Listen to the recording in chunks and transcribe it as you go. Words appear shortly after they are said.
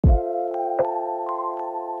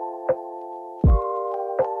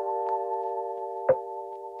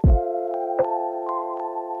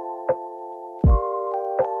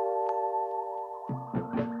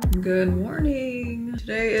Good morning.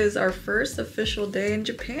 Today is our first official day in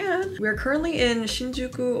Japan. We are currently in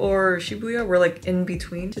Shinjuku or Shibuya. We're like in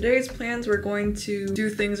between. Today's plans, we're going to do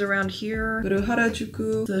things around here. Go to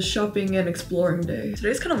harajuku. It's a shopping and exploring day.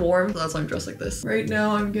 Today's kind of warm, so that's why I'm dressed like this. Right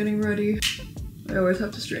now I'm getting ready. I always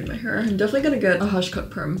have to straighten my hair. I'm definitely gonna get a hush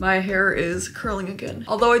cut perm. My hair is curling again.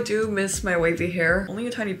 Although I do miss my wavy hair. Only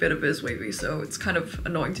a tiny bit of it is wavy, so it's kind of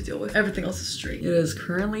annoying to deal with. Everything else is straight. It is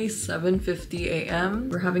currently 7:50 a.m.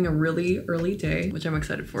 We're having a really early day, which I'm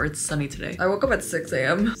excited for. It's sunny today. I woke up at 6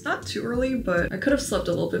 a.m. It's not too early, but I could have slept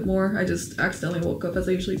a little bit more. I just accidentally woke up as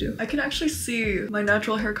I usually do. I can actually see my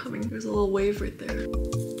natural hair coming. There's a little wave right there.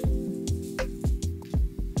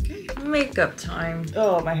 Okay, makeup time.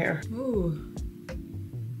 Oh, my hair. Ooh.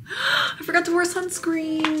 I forgot to wear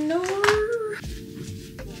sunscreen. No.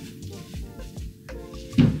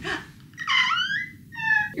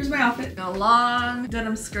 Here's my outfit. A long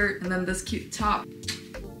denim skirt and then this cute top.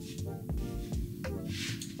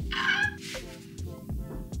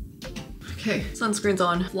 Okay, sunscreen's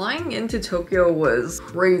on. Flying into Tokyo was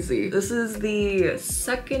crazy. This is the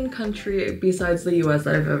second country besides the US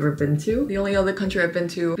that I've ever been to. The only other country I've been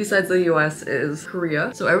to besides the US is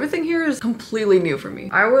Korea. So everything here is completely new for me.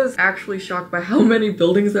 I was actually shocked by how many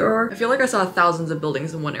buildings there are. I feel like I saw thousands of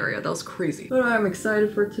buildings in one area. That was crazy. But I'm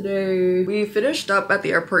excited for today. We finished up at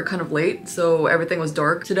the airport kind of late, so everything was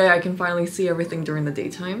dark. Today I can finally see everything during the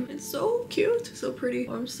daytime. It's so cute, so pretty.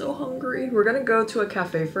 I'm so hungry. We're gonna go to a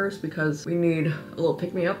cafe first because we need a little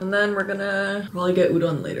pick-me-up, and then we're gonna probably get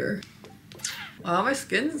udon later. Wow, my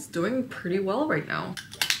skin's doing pretty well right now.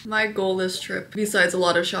 My goal this trip, besides a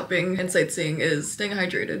lot of shopping and sightseeing, is staying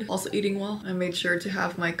hydrated. Also eating well. I made sure to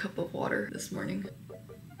have my cup of water this morning.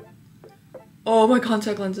 Oh, my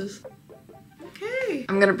contact lenses. Okay.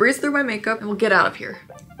 I'm gonna breeze through my makeup and we'll get out of here.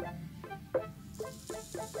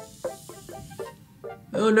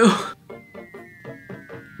 Oh no.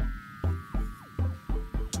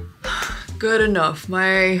 Good enough.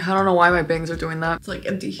 I don't know why my bangs are doing that. It's like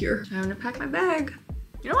empty here. Time to pack my bag.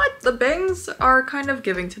 You know what? The bangs are kind of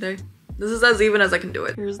giving today. This is as even as I can do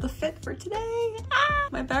it. Here's the fit for today. Ah,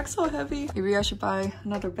 my bag's so heavy. Maybe I should buy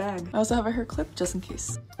another bag. I also have a hair clip just in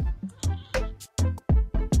case.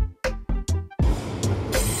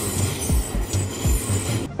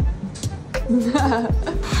 Wow,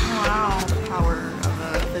 the power of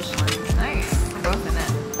a fish line. Nice. We're both in it.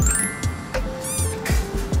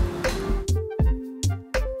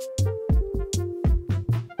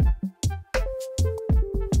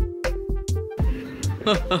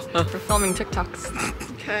 We're filming TikToks.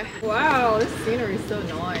 Okay. Wow, this scenery is so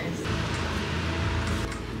nice.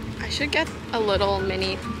 I should get a little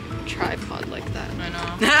mini tripod like that. I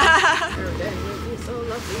know. So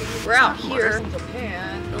lovely. We're out here in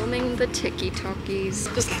Japan. Filming the tiki-talkies.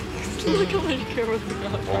 Just look how many cameras we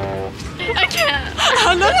got. I can't.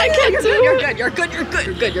 No, I can't. You're good. You're good. You're good. You're good.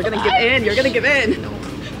 You're good. You're gonna give in. You're gonna give in. No.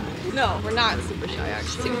 No, we're not super shy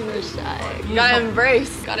actually. Super shy. You gotta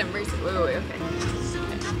embrace. Gotta embrace it. Wait, okay.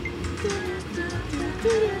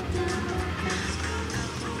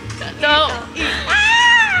 Don't.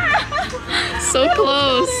 So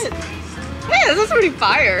close. Hey, this is pretty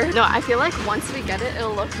fire. No, I feel like once we get it,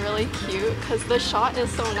 it'll look really cute because the shot is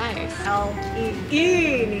so nice.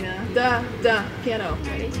 L-E-E, Nina. Da, piano.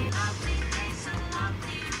 Ready?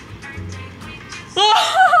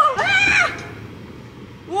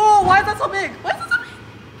 Whoa, why is that so big? Why is that so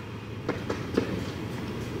big?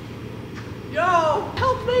 Yo,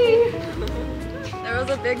 help me. There was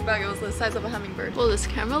a big bug. It was the size of a hummingbird. Well, this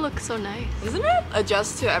camera looks so nice. Isn't it?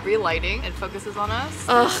 Adjust to every lighting. It focuses on us.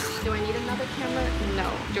 Ugh. Do I need another camera? No.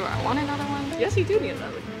 Do I want another one? Yes, you do need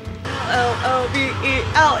another.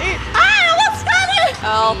 L-O-V-E-L-E. Ah, what's that?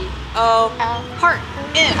 L-O. Heart.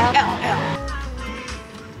 N-L-L.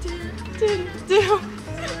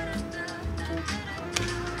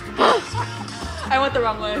 I went the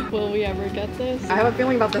wrong way. Will we ever get this? I have a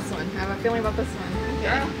feeling about this one.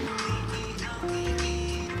 Okay.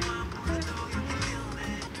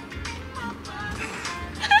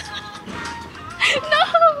 No!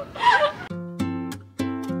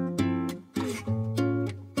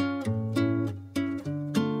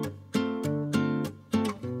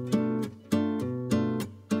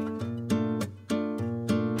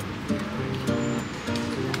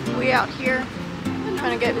 We out here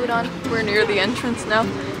trying to get udon. We're near the entrance now.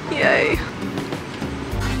 Yay!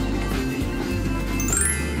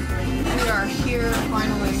 We are here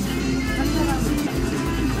finally.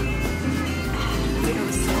 It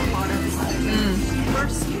was so hot outside.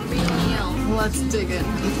 First meal. Let's dig in.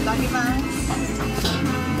 Itadakimasu.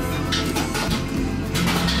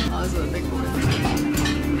 Oh, this is a big one.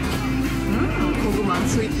 Koguma.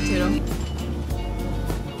 Sweet potato.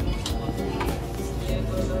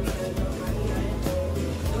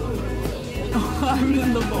 I'm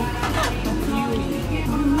in the bowl.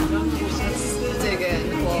 Let's dig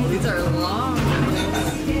in. Well, these are long.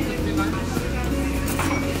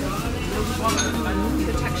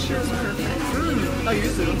 The texture is perfect. Oh,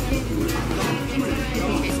 yuzu. Can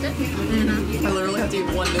you taste it? Mm-hmm. I literally have to eat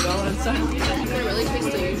one noodle instead. Can it really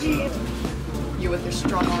taste the yuzu? You with your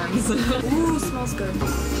strong arms. Ooh, smells good.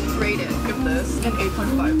 Rate it. Give this an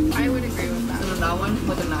 8.5. I would agree with that. And then that one,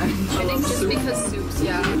 like a 9. I think just because soups,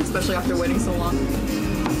 yeah. Especially after waiting so long.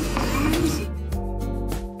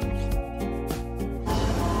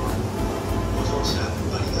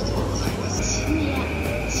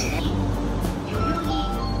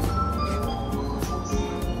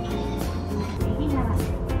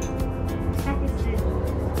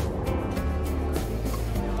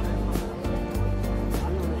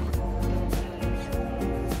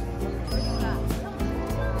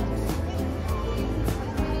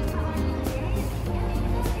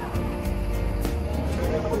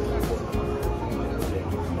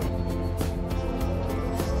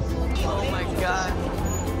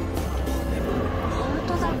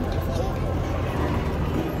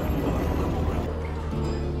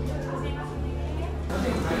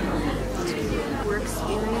 We're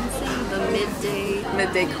experiencing the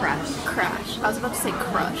Midday crash. I was about to say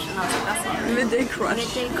crush, and I was like, that's not right. Midday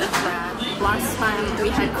crush. Midday crash. Last time we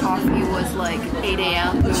had coffee was like 8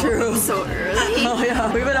 a.m. True. So early. Oh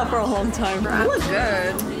yeah, we've been up for a long time. It was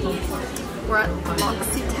good. We're at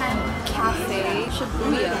L'Occitane Cafe.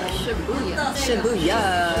 Shibuya.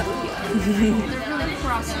 They're really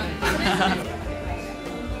crossing.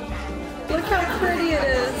 Look how pretty it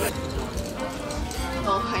is.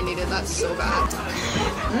 Oh, I needed that so bad.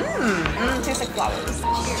 Tastes like flowers.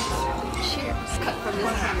 Cheers. Cut from this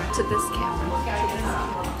camera to this camera.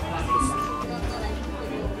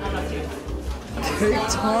 Take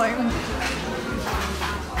time.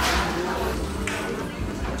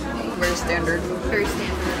 Very standard. Very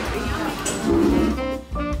standard.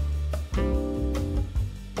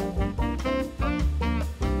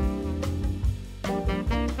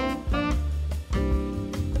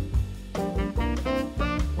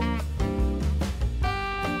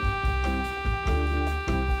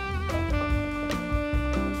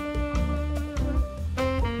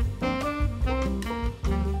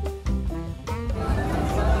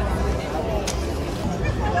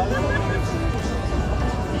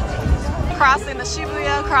 Crossing the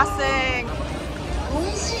Shibuya crossing.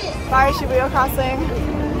 Bye, Shibuya crossing.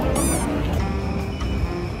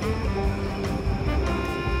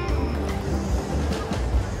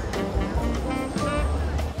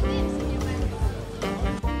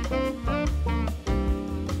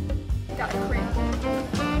 Got a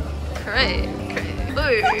Great.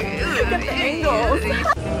 Ooh. Get the angles.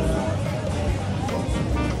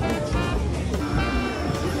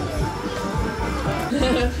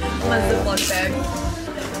 My Ziploc bag.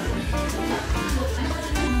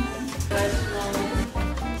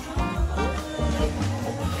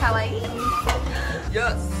 Kawaii.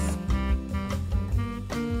 Yes.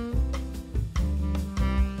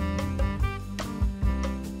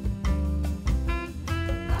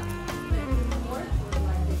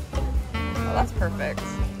 Oh, that's perfect.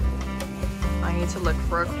 I need to look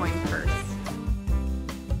for a coin first.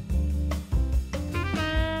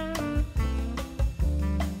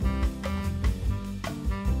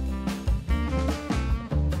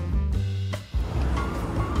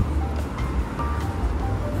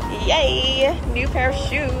 Yay! New pair of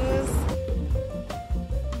shoes.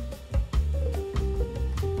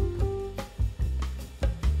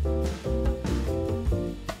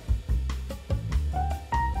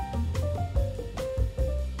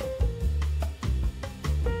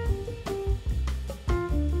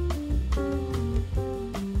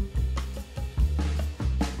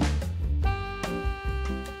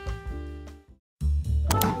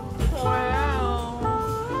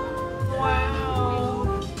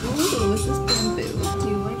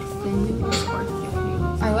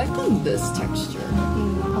 This texture.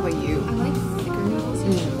 How about you? I like thicker noodles.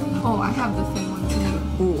 Oh, I have the thin one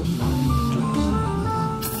too. Ooh.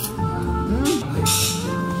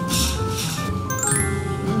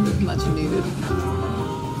 Much needed.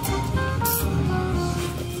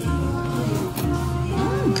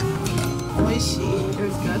 Oishi. It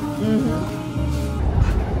was good.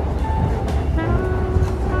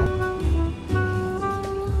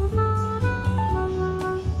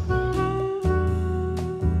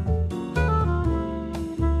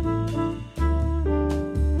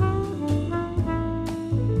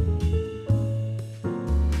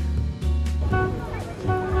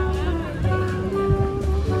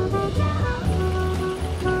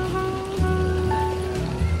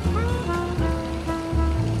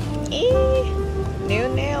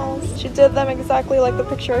 did them exactly like the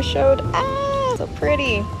picture I showed. Ah, so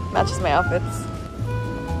pretty. Matches my outfits.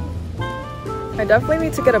 I definitely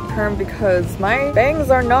need to get a perm because my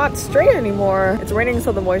bangs are not straight anymore. It's raining,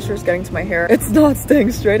 so the moisture is getting to my hair. It's not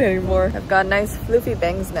staying straight anymore. I've got nice floofy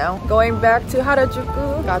bangs now. Going back to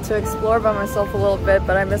Harajuku. Got to explore by myself a little bit,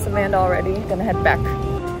 but I miss Amanda already. Gonna head back.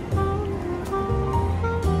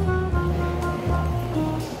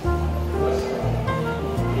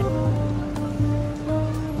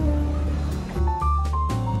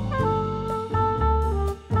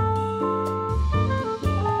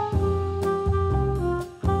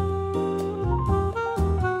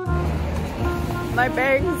 My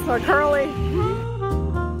bangs are curly.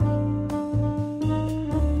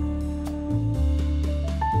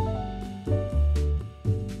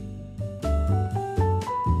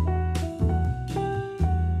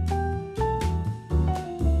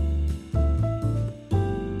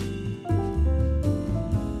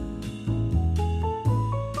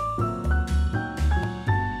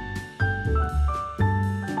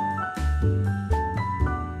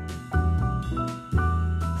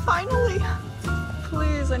 Finally!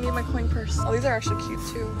 Please, I need my coin purse. Oh, these are actually cute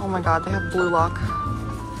too. Oh my god, they have blue lock.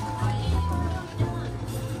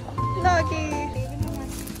 Nuggy!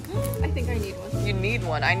 I think I need one. You need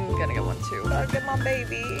one. I'm gonna get one too. Gotta get my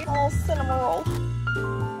baby a little cinnamon roll.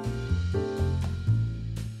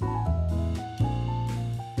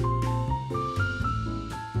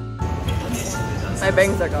 My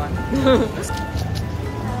bangs are gone.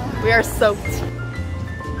 We are soaked.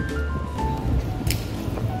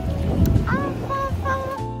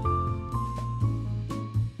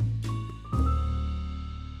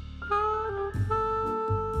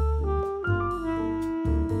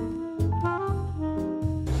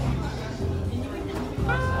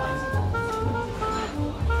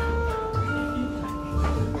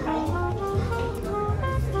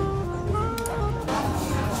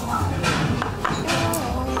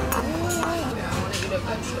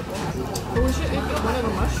 But we should eat one of the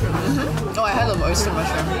mushrooms. Oh, I had the oyster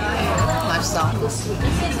mushroom. Nice stuff. The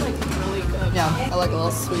sweetness is like really good. Yeah, I like a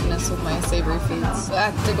little sweetness with my savory foods.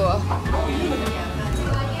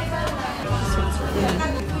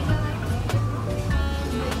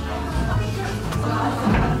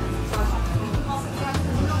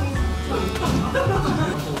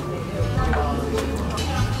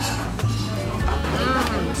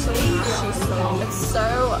 It's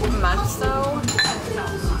so much so.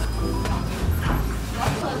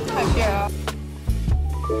 Heck yeah.